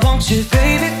 Yeah, I want you,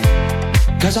 baby.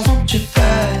 Cause I want you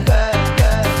bad, bad,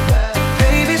 bad, bad.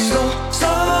 Baby, slow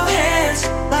hands,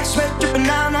 like sweat dripping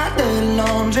down my dirty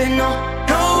laundry. No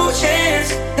chance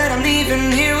that I'm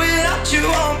leaving here without you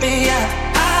on me.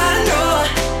 I know,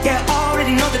 yeah,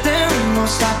 already know that there ain't no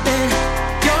stopping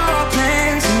your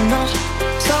plans and no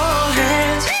slow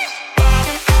hands.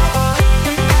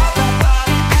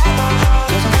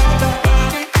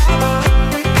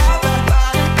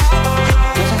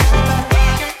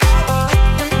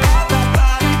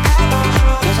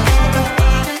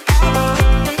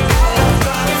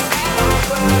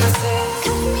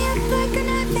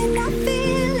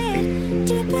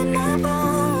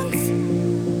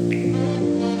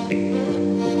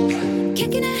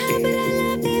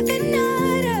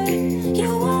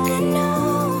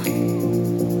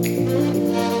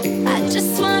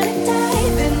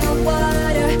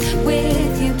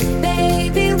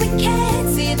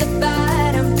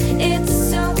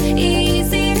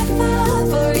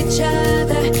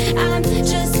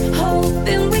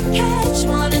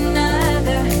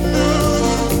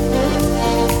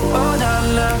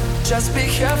 Just be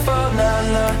careful,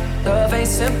 nah. Love ain't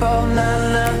simple,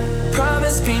 nah.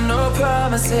 Promise me no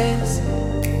promises.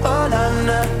 Oh,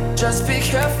 nah. Just be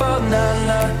careful,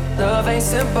 nah. Love ain't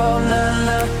simple,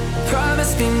 nah.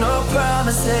 Promise me no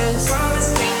promises.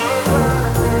 Promise me no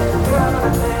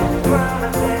promises.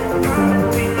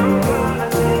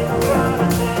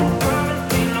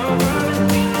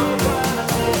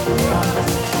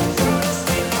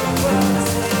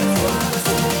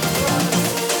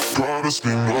 Promise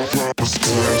me no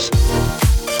promises.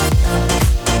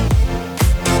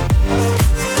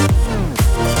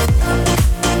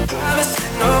 Promise me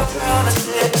no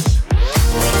promises.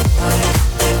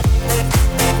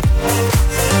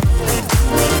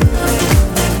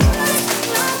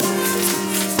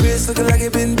 Wrist looking like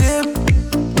it been dipped.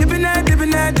 Dipping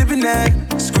that.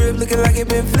 Script looking like it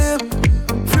been flipped.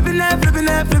 Flipping that.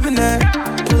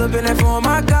 Pull up in that for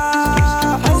my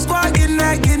car. Whole squad getting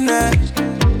that.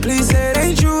 Please say it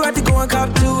ain't true. I have to go and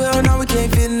cop too. Hell no, we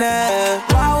can't fit in that.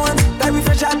 Wild ones, like we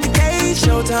fresh out the gate.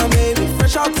 Showtime, baby,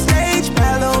 fresh off the stage.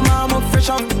 Bad little mama, fresh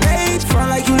off the page. Front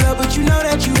like you love, but you know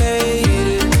that you hate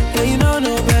it. Yeah, you know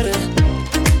no better.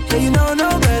 Yeah, you know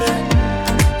no better.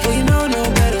 Yeah, you know no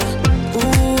better.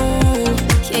 Ooh.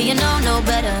 Yeah, you know no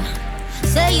better.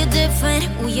 Say you're different.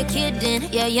 Ooh, you're kidding.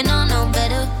 Yeah, you know no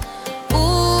better.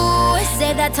 Ooh,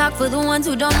 say that talk for the ones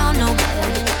who don't know no better.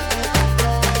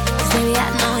 Baby, I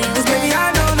know you better. Baby,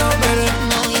 I know no better.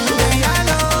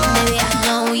 Baby, I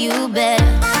know you better.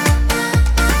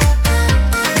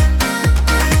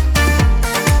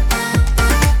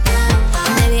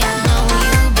 Baby, I know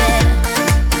you better.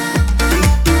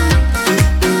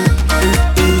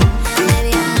 Baby,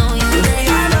 I know you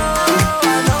better.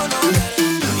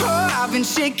 Oh, I've been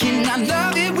shaking. I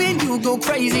love it when you go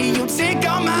crazy. You take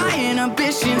all my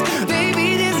inhibitions.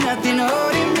 Baby, there's nothing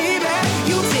holding me back.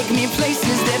 You take me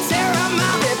places that tear up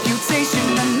my reputation,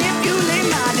 manipulate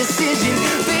my decisions.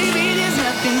 Baby, there's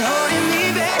nothing holding me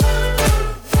back.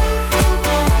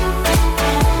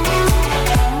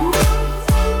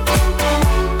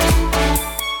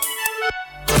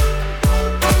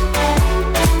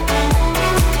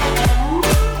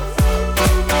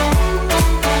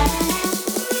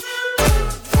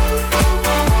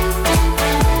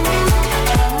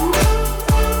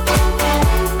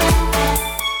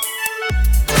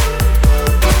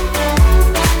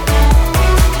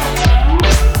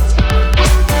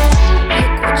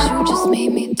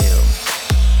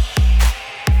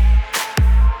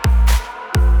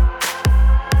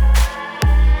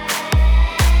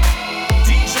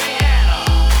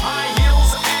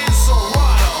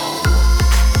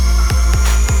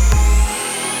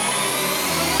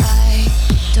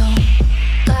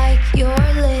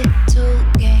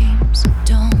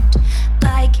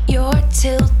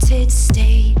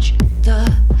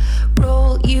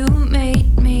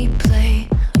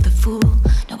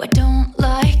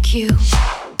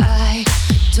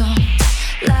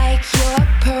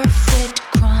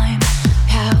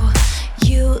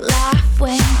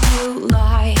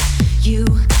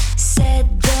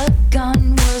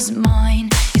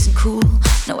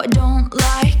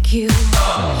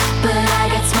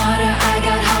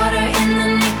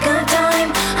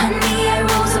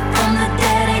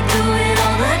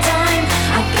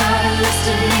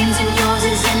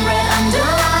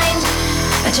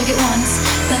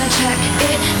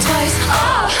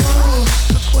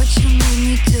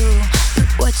 do.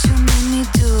 Look what you made me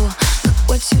do. Look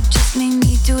what you just made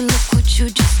me do. Look what you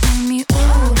just made me.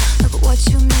 Ooh, look what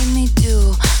you made me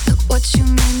do. Look what you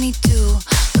made me do.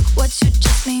 Look what you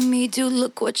just made me do.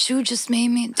 Look what you just made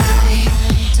me do.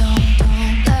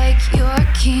 Don't like your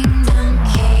kingdom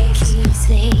keys.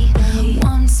 They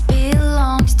once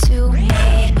belonged to me.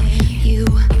 You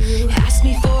asked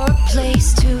me for a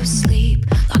place to sleep,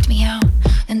 locked me out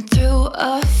and threw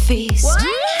a feast. What?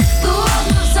 The world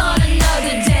moves on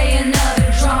another day,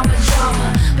 another drama.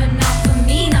 But not for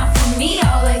me,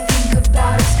 all I think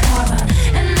about is karma.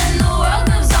 And then the world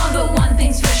moves on, but one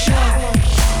thing's for sure.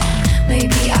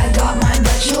 Maybe I got mine,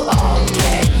 but you'll all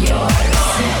get yours.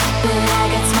 But I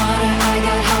got smarter, I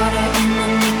got harder in the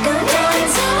nick of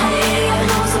time. I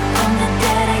rose up from the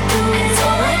dead, I do it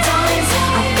all the time.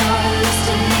 I've got a list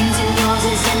of names and yours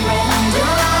is in red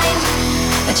underlined.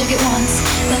 I check it once,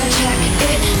 then I check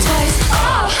it twice.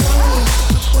 Oh!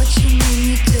 Look what you made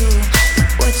me do.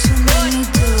 Look what you made me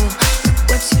do.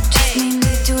 Look what you just made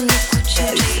me do. Look what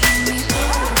you just made me do.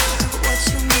 Look what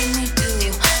you made me do.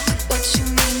 Look what you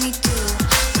made me do.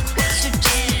 Look what you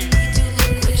just made me do.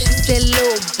 Look what you Say,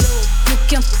 little, you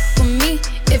can f with me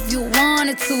if you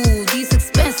wanted to. These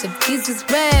expensive, these is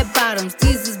red bottoms,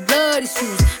 these is bloody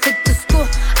shoes. Hit the school,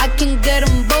 I can get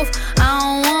them both. I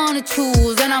don't wanna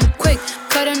choose, and I'm quick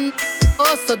cutting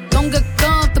off, so don't get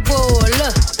comfortable.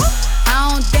 Look, I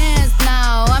don't dance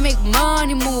now, I make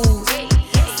money move.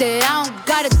 Say I don't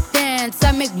gotta dance,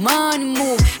 I make money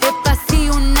move. If I see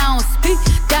you now speak,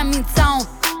 that means I don't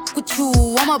f with you.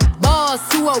 I'm a boss,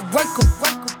 you a worker.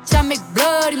 I make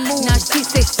bloody moves. Now she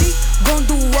say she gon'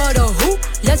 do what or who?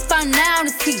 Let's find out and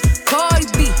see. Cardi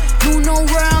B, you know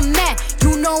where I'm at,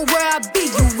 you know where I be.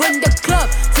 You in the club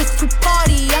just to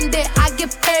party, I'm there, I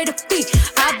get paid a fee.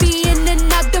 I be in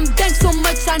and out them banks so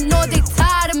much, I know they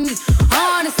tired of me.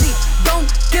 Honestly, don't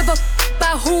give a f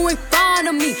about who in front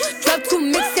of me. Drop 2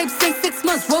 mixtapes in 6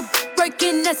 months, we're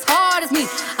breaking as hard as me.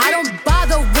 I don't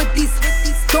bother with these,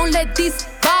 don't let these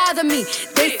bother me.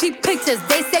 They see pictures,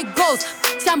 they say goals.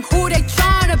 I'm who they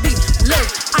tryna be. Look,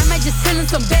 I might just chill in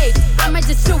some babe. I might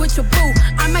just chill with your boo.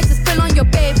 I might just spill on your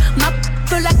babe. My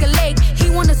feel like a lake. He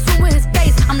wanna swim with his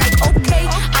face. I'm like, okay.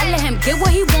 I let him get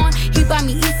what he want. He buy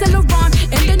me East Saint Laurent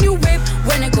and the new whip.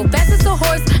 When it go fast as a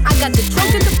horse, I got the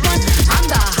trunk in the front. I'm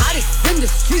the hottest in the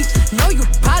street. Know you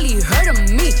probably heard of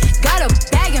me. Got a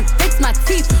bag and fix my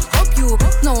teeth. Hope you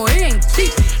know it ain't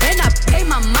cheap. And I pay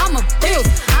my mama bills.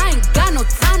 I ain't got no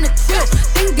time to chill.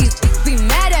 Think these be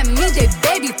mad at me. They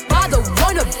baby father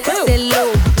wanna build. Say,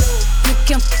 low, you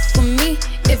can f with me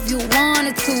if you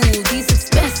wanted to. These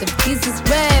expensive, these is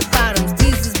red bottoms,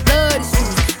 these is bloody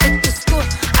shoes. Hit the school,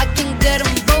 I can get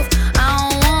them both. I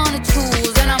don't wanna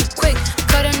choose, and I'm quick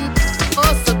cutting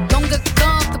off, so don't get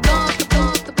comfortable.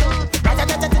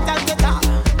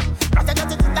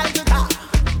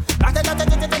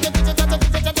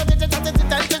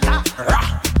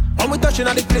 When we touching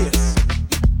on the place,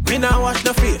 we now wash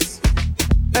the face.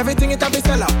 Everything it a be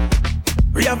sell out.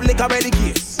 We have liquor by the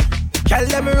case. Tell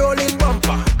them rolling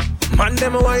bumper. Man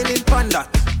them whining panda.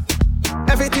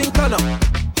 Everything turn up.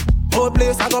 Whole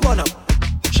place I go burn up.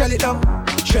 Shell it down,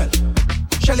 shell.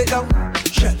 Shell it down,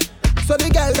 shell. So the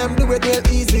girl them do it real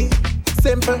easy.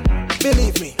 Simple,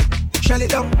 believe me. Shell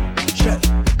it down, shell.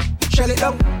 Shell it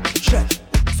down, shell.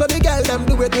 So the girl them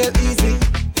do it real easy.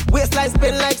 Waistline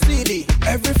spin like CD.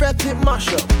 Every fret tip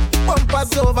mash up.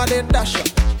 Bumpers over then dash up.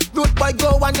 Root boy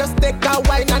go and just take a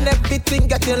wine and everything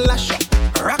getting lash up.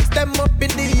 Rocks them up in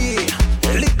the air.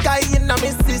 Liquor in my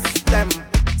system.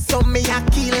 So me I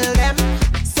kill them.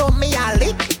 So me I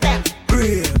lick them.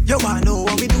 Brave, you wanna know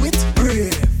how we do it?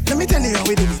 Brave, let me tell you how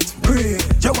we do it. Brave,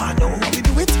 you wanna know how we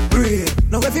do it? Brave,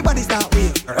 now everybody start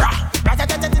with rah.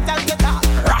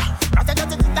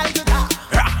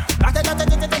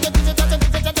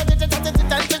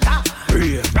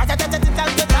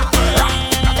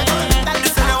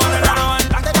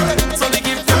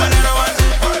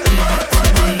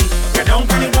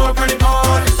 Pretty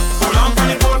boy, hold on,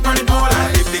 pretty boy,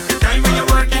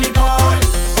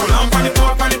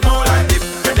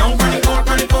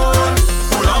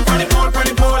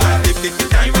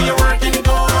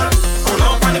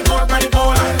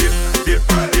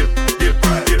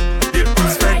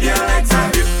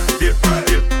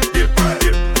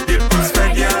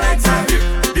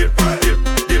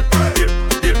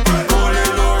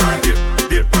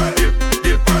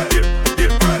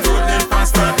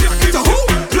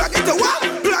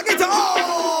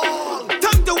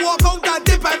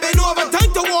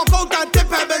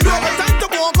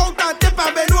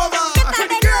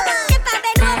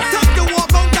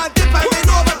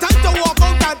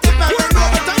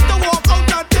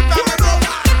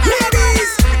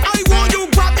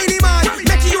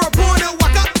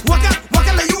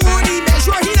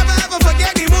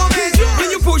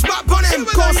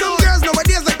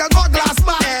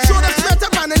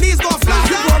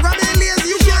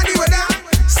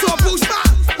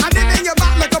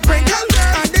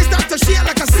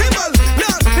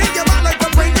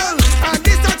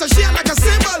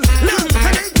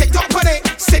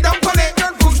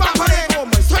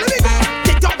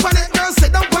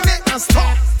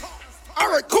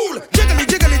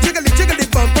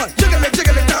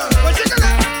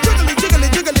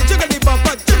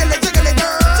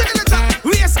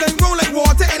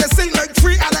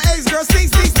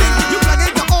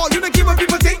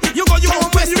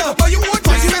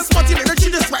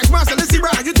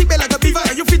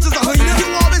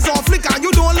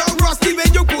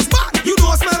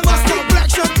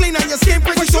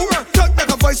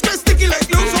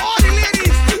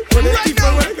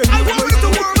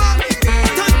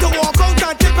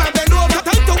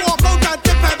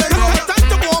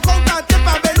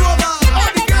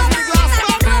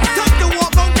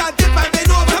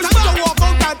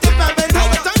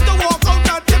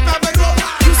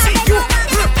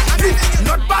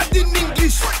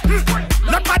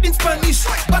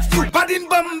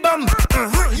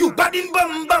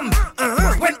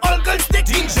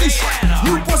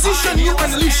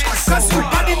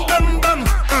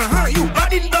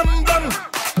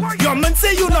 Your man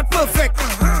say you not perfect.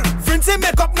 Friends say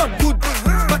makeup not good.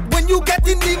 But when you get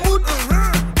in the mood,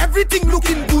 everything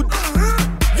looking good.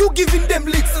 You giving them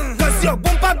licks, cause your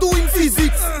bumper doing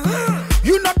physics.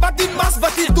 You not bad in mass,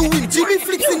 but it's doing Jimmy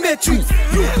flicks in Matrix.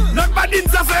 You not bad in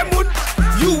Zafemun.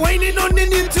 You whining on the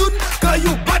new tune, cause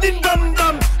you bad in dum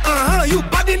dum. You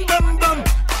bad in dum dum.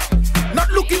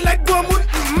 Not looking like Gomun.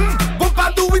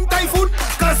 Bumper doing typhoon,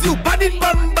 cause you bad in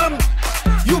bum bum.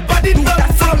 You bad in dum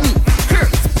for me.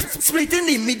 Split in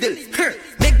the middle.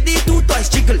 Make the two toys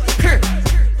jiggle.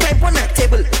 Climb on a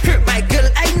table. My girl,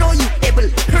 I know you able.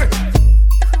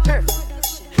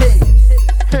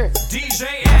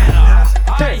 DJ Anna,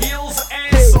 High Heels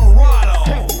and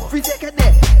Serato. Free take it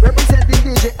there, representing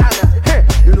DJ Anna.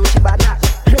 You know she bad that.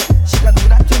 She can do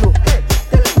that, you know.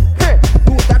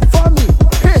 Do that for me.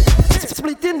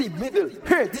 Split in the middle.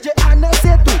 DJ Anna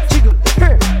say to jiggle.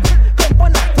 Come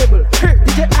on that table.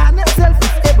 DJ Anna self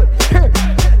is able.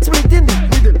 Split in the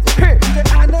middle. DJ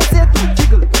Anna say to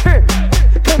jiggle.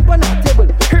 Come on that table.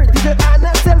 DJ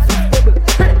Anna self is able.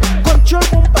 Control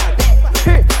bumper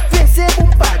there. Face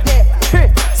bumper there.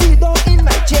 Sit down in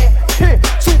my chair.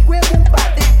 Sukwe bumper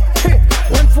there.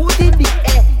 One foot in the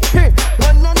air.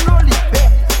 One and only bear.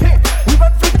 We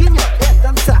want freaking your head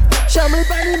dancer. Shamil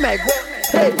bani my girl.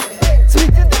 Hey,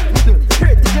 sweet in the middle.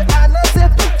 DJ Anna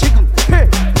self to jiggle.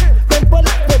 Come on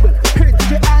that table.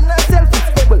 DJ Anna self is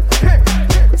able.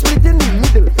 Split in the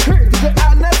middle. DJ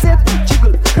Anna self to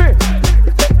jiggle.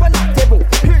 Come on that table.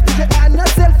 DJ Anna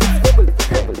self is able.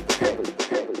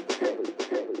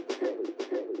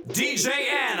 DJ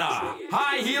Anna,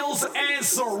 High Heels and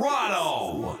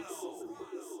Serato.